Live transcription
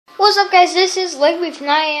What's up, guys? This is Legweave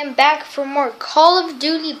and I am back for more Call of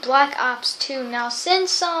Duty Black Ops 2. Now,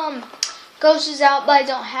 since Ghost is out, but I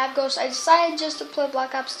don't have Ghost, I decided just to play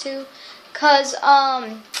Black Ops 2 because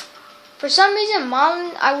for some reason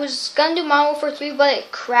I was gonna do Modern Warfare 3, but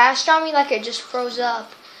it crashed on me, like it just froze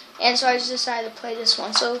up, and so I just decided to play this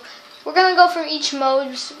one. So we're gonna go from each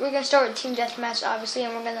mode. We're gonna start with Team Deathmatch, obviously,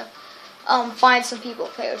 and we're gonna find some people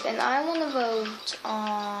to play with. And I want to vote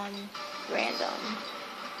on random.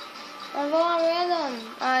 I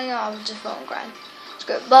know, I was just voting grind. It's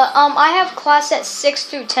good. But I have class at 6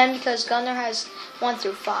 through 10 because Gunner has 1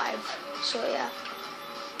 through 5. So yeah.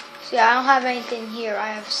 So yeah, I don't have anything here. I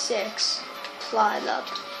have 6 plotted up.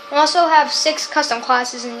 I also have 6 custom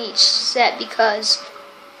classes in each set because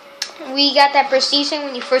we got that prestige thing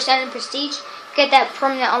when you first enter prestige. Get that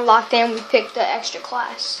permanent unlocked and we picked the extra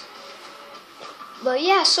class. But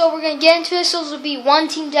yeah, so we're gonna get into this. So this will be one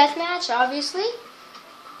team deathmatch, obviously.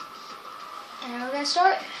 And we're gonna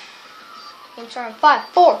start. Game starting 5,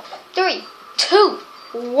 4, 3, 2,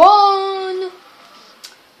 1.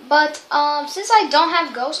 But since I don't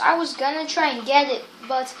have Ghost, I was gonna try and get it.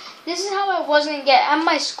 But this is how I was gonna get. At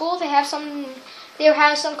my school, they have something. They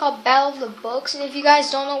have something called Battle of the Books. And if you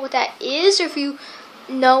guys don't know what that is, or if you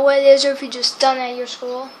know what it is, or if you just done it at your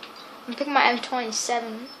school, I'm picking my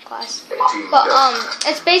M27 class. But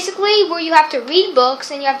it's basically where you have to read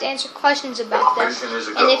books and you have to answer questions about them.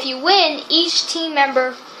 And if you win, each team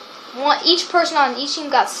member, each person on each team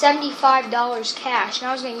got $75 cash. And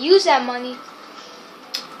I was going to use that money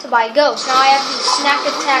to buy Ghost. Now I have the snack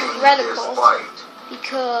attack reticle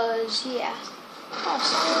because, yeah. Oh,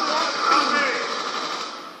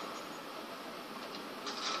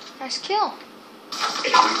 nice kill.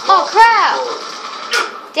 Oh crap!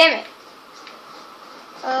 Damn it.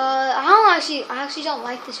 I actually don't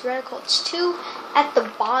like this reticle. It's too at the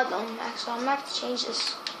bottom. Actually, I'm gonna have to change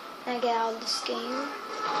this when I get out of this game.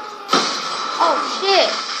 Oh shit.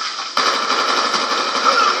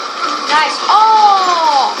 Nice.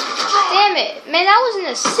 Oh! Damn it. Man, that was an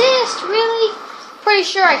assist, really? Pretty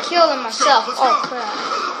sure I killed him myself. Oh crap.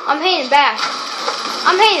 I'm hitting back.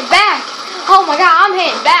 I'm hitting back. Oh my god, I'm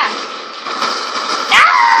hitting back.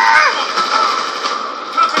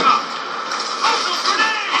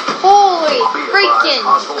 Holy freaking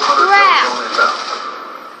crap!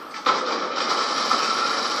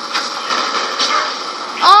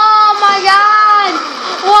 Oh my god!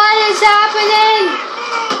 What is happening?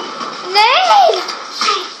 Nate!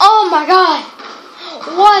 Oh my god!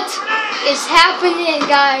 What is happening,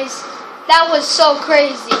 guys? That was so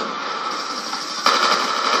crazy.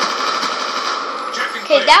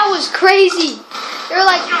 Okay, that was crazy. They were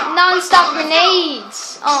like non-stop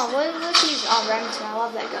grenades. Oh, what's these? Oh, Remington. I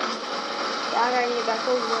love that gun. Yeah, I gotta get back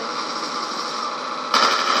over there.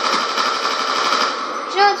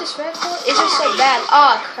 You know what this reticle is? Just so bad.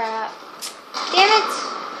 Oh, crap. Damn it.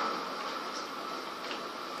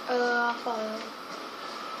 I'll follow.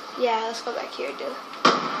 Yeah, let's go back here, dude.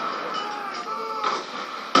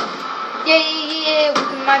 Yeah.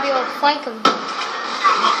 We might be able to flank them.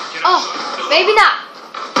 Oh, maybe not.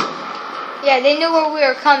 Yeah, they knew where we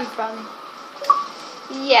were coming from.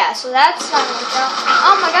 Yeah, so that's not gonna work out.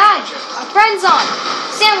 Oh my god! My friend's on!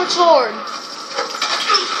 Sandwich Lord!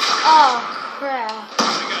 Oh, crap.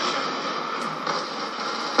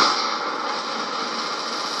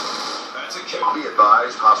 Be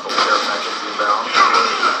advised, hostile care package inbound.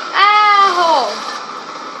 Ow!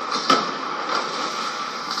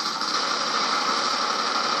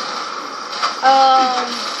 Oh,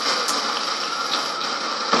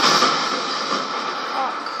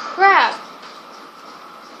 crap.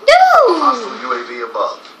 Hostile UAV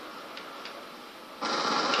above.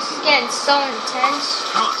 This is getting so intense.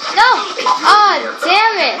 No! Oh,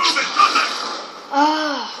 damn it!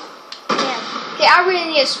 Oh, damn. Okay, I really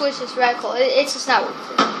need to switch this reticle. It's just not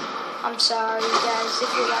worth it. I'm sorry, guys,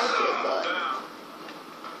 if you like it, but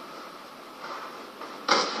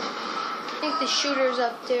I think the shooter's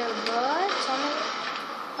up there, but tell me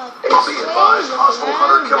up this way. Look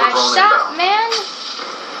around. Nice shot, man.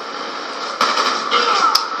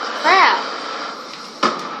 Crap.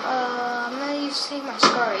 I'm gonna take my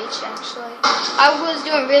Scar H actually. I was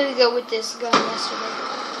doing really good with this gun yesterday.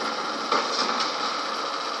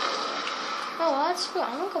 Oh, well, that's good.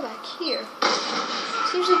 I'm gonna go back here.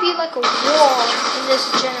 Seems to be like a wall in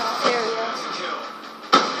this general area.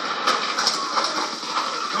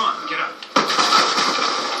 Come on, get up.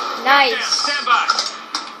 Nice. Stand by.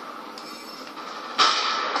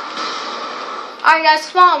 Alright guys,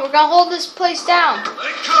 come on, we're gonna hold this place down.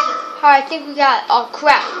 Let cover. Alright, I think we got it. Oh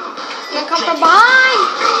crap. They're gonna come from behind!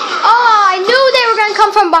 Oh, I knew they were gonna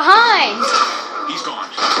come from behind! He's gone.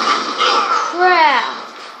 crap.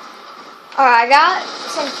 Alright, I got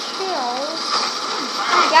some kills.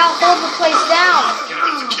 I gotta hold the place down.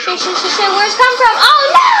 Shit, where's it come from? Oh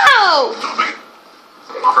no!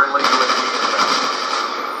 Friendly UAV.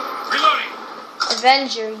 Reloading.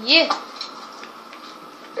 Avenger, yeah.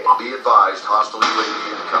 Be advised, hostile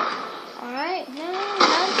UAV incoming. Alright, no,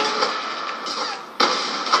 nothing.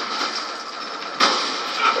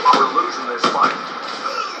 We're losing this fight.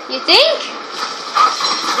 You think?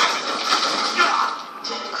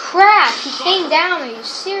 Crap, he came down. Are you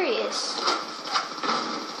serious?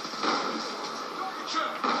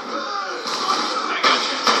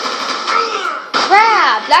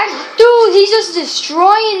 Crap, that dude, he's just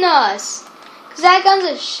destroying us. Cause that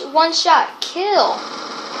gun's a one-shot kill.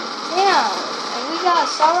 Damn, and we got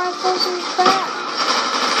assault rifles and crap.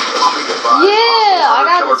 Yeah, I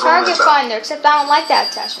got the target finder, except I don't like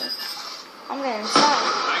that attachment. I'm getting inside.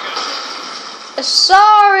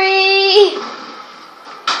 Sorry!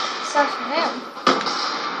 Sorry for him.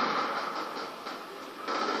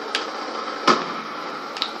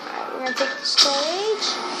 Alright, we're gonna take the storage.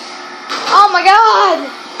 Oh my god!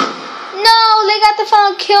 No, they got the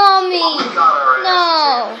final kill on me!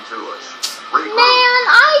 No! Man,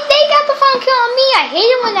 they got the final kill on me! I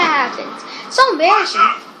hate it when that happens. It's so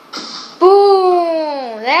embarrassing.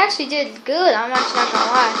 Boom! They actually did good. I'm actually not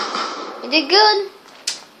gonna lie. They did good.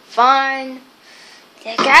 Fine.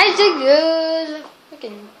 That guy did good.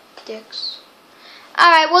 Freaking dicks.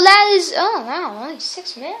 Alright, well that is... Oh, wow. Only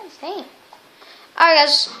 6 minutes. Damn. Alright,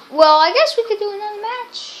 guys. Well, I guess we could do another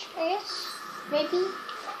match. I guess. Maybe.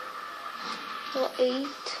 Little 8.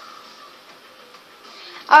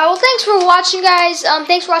 Alright, well thanks for watching, guys.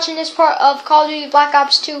 Thanks for watching this part of Call of Duty Black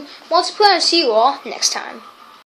Ops 2 multiplayer. See you all next time.